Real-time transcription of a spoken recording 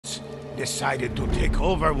decided to take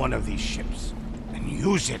over one of these ships and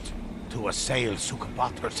use it to assail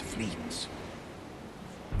Sukhbatar's fleets.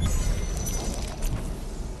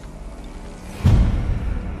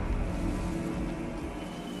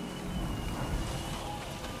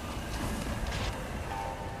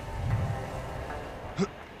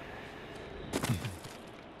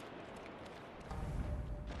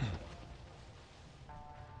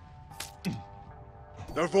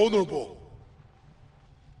 They're vulnerable.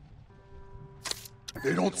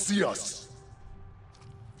 They don't see us.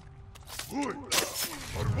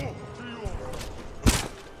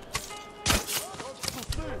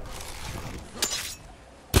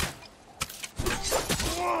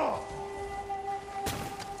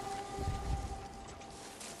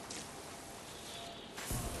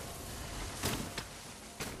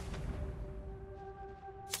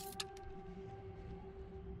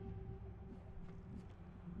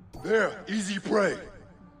 There, easy prey.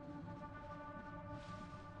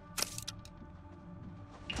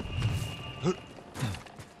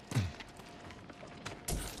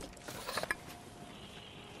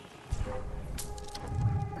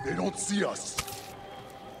 They don't see us.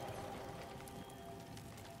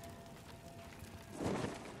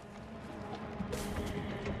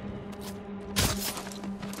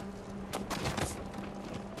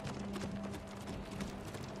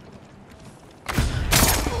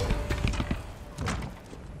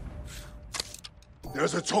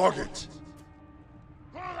 There's a target.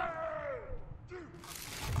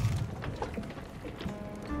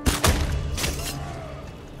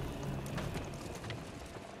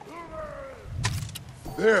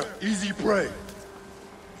 There, easy prey.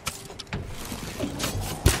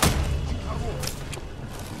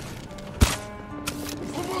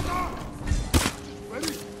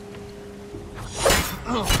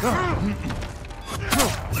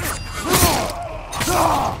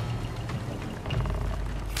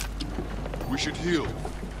 We should heal.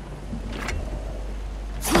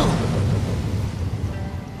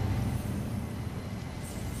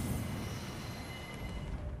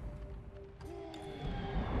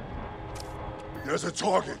 There's a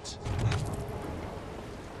target.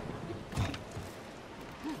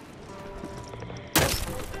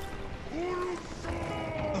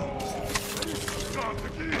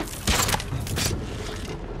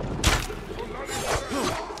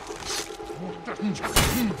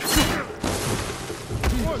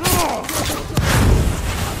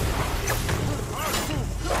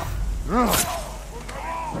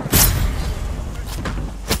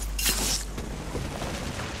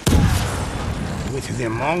 With the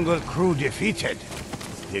Mongol crew defeated,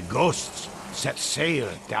 the ghosts set sail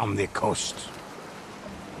down the coast.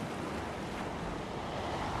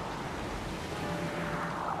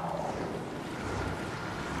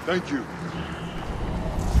 Thank you.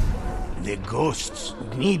 The ghosts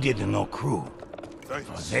needed no crew, Thanks.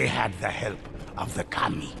 for they had the help of the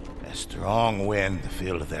Kami. A strong wind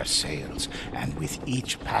filled their sails, and with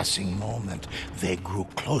each passing moment, they grew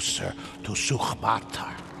closer to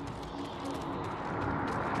Sukhbatar.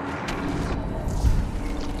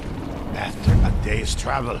 After a day's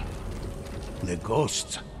travel, the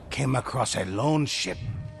ghosts came across a lone ship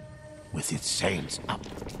with its sails up.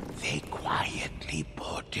 They quietly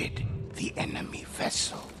boarded the enemy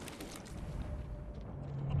vessel.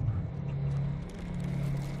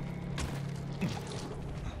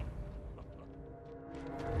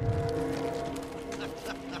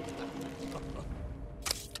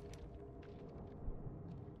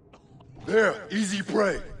 There, easy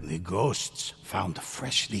prey. The ghosts found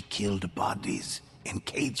freshly killed bodies in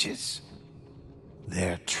cages.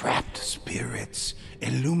 Their trapped spirits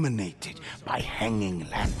illuminated by hanging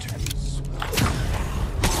lanterns.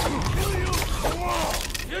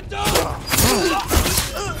 Get down!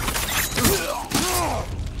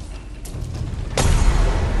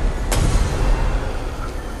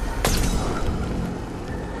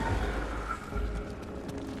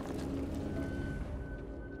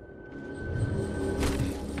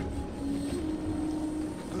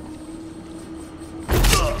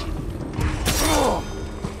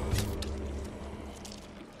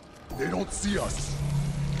 They don't see us.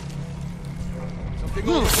 Something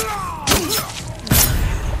over.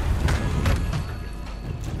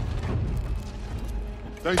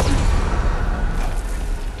 Thank you.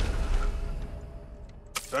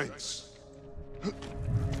 Thanks.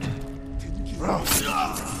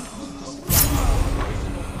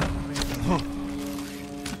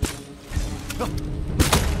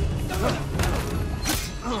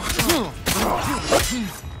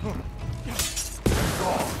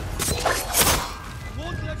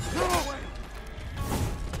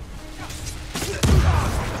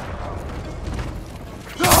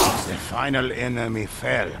 the final enemy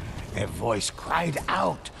fell, a voice cried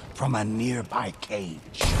out from a nearby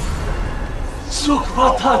cage.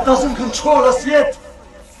 Sukvata doesn't control us yet!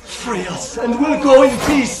 Free us and we'll go in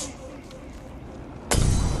peace!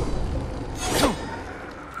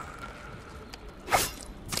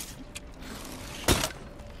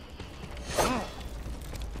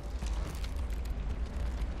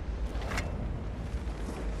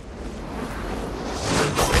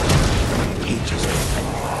 Cages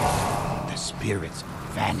opened. The spirits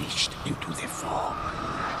vanished into the fog.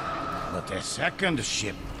 But a second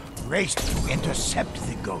ship raced to intercept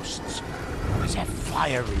the ghosts as a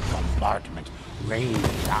fiery bombardment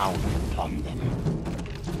rained down upon them.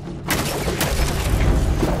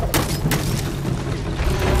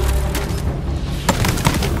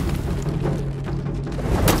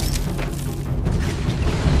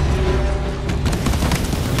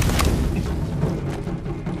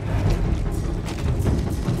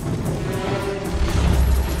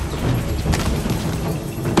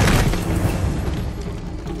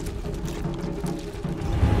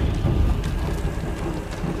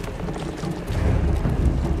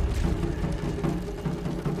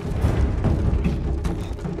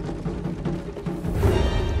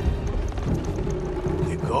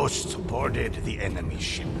 Ghosts boarded the enemy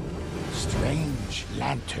ship. Strange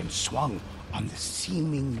lanterns swung on the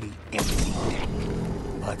seemingly empty deck.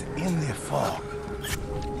 But in the fog,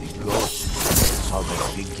 the ghosts saw the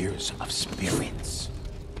figures of spirits.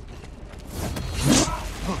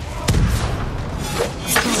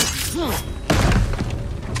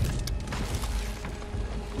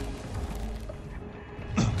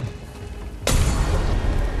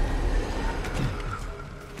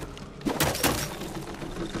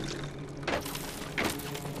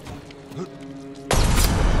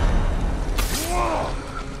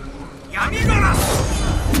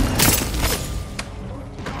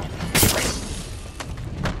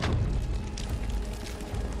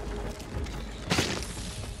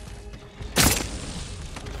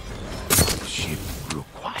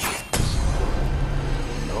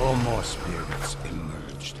 No more spirits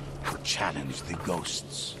emerged to challenge the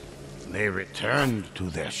ghosts. They returned to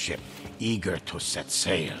their ship, eager to set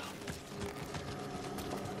sail.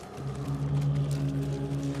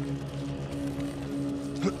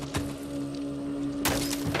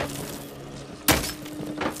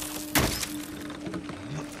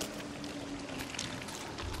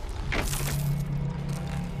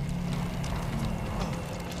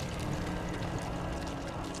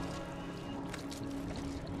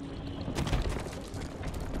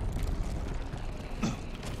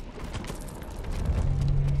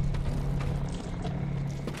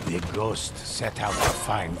 The ghost set out to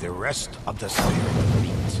find the rest of the spirit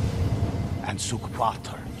fleet, and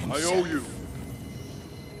Sukvatar himself. I owe you.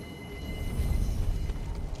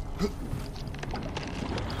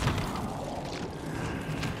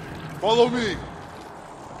 Follow me.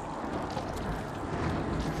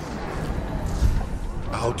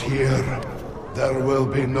 Out here, there will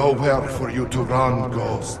be nowhere for you to run,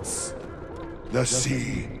 ghosts. The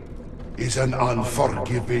sea is an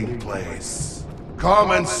unforgiving place.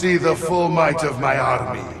 Come and see the full might of my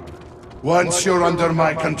army. Once you're under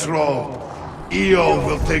my control, Io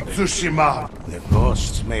will take Tsushima. The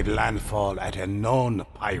ghosts made landfall at a known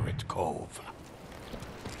pirate cove.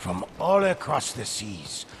 From all across the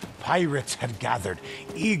seas, pirates had gathered,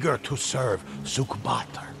 eager to serve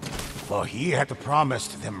Sukvatar, for he had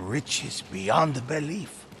promised them riches beyond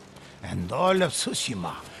belief, and all of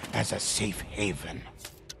Tsushima as a safe haven.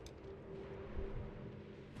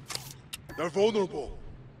 They're vulnerable.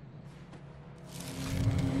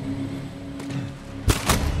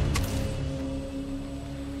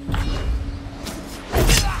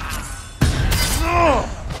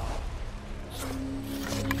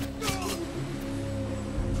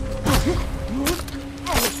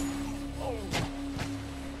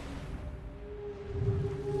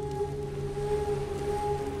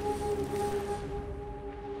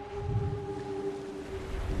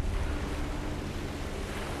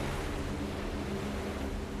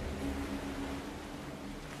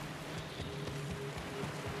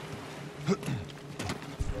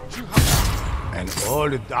 An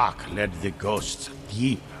old dock led the ghosts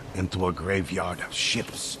deep into a graveyard of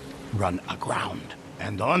ships run aground.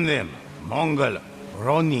 And on them, Mongol,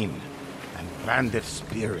 Ronin, and bandit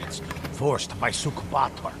spirits forced by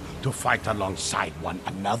Sukvatar to fight alongside one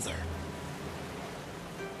another.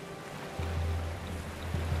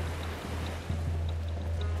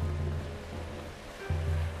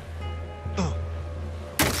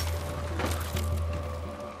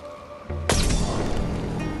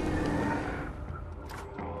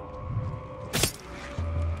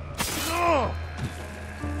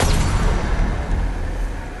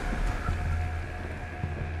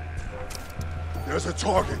 There's a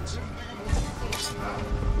target.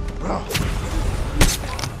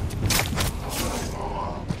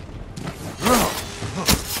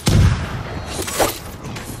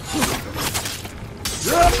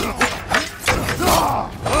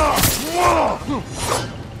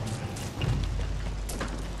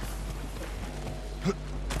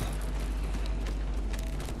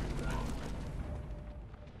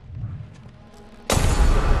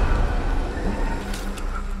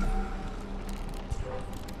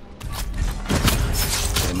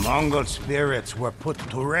 Mongol spirits were put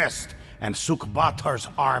to rest, and Sukbatar's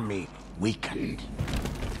army weakened.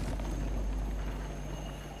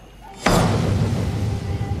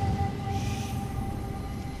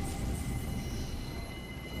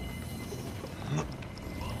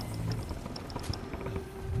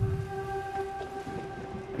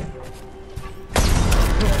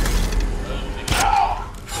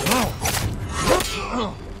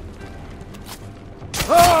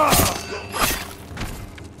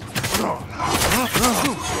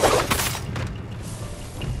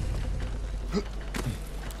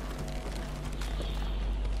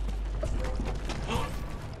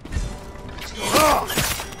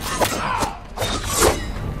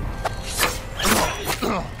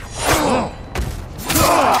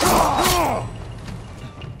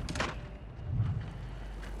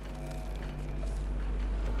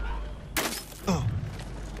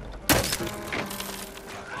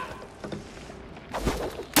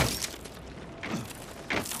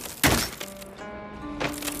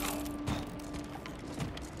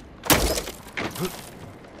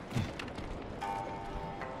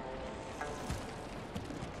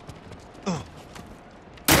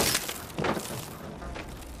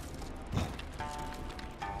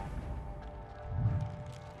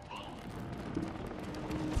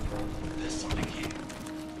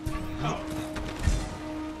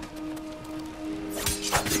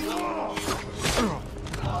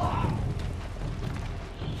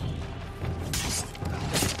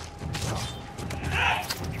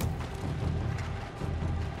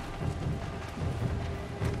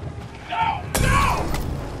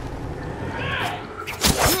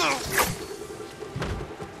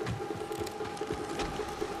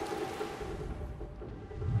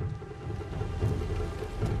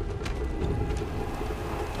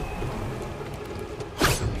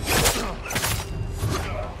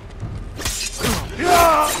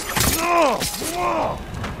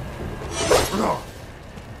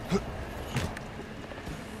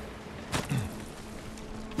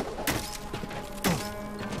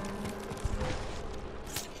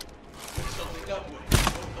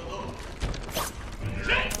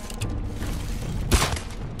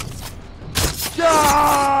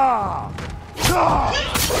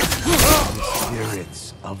 The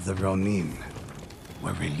spirits of the Ronin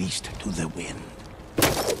were released to the wind.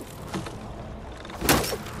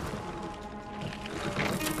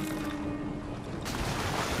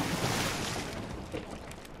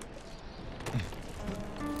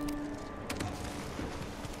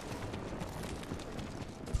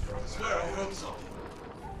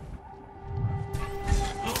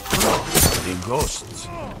 The ghosts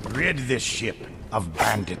rid this ship of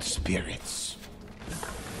bandit spirits.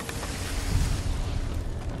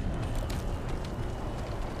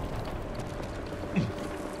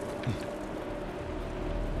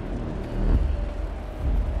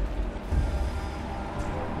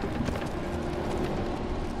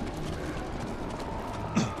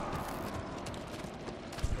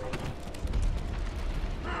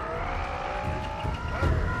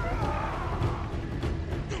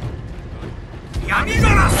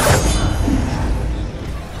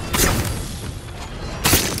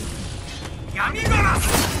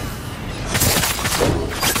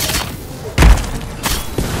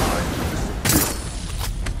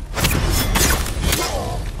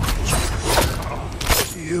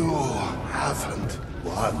 You haven't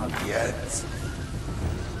won yet,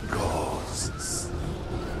 ghosts.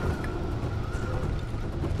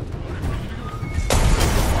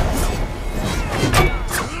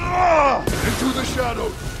 Into the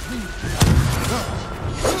shadows!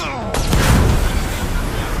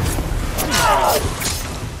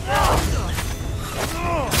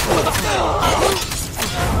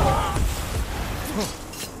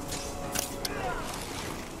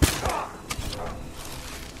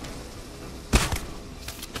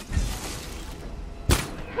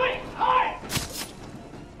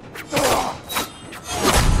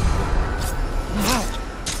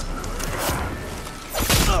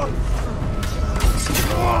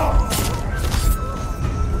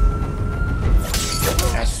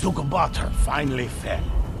 As Sukbatar finally fell,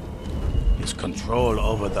 his control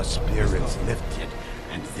over the spirits lifted,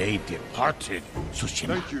 and they departed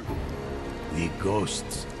Tsushima. Thank you. The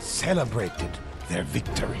ghosts celebrated their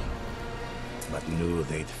victory, but knew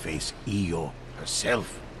they'd face Io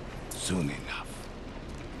herself soon enough.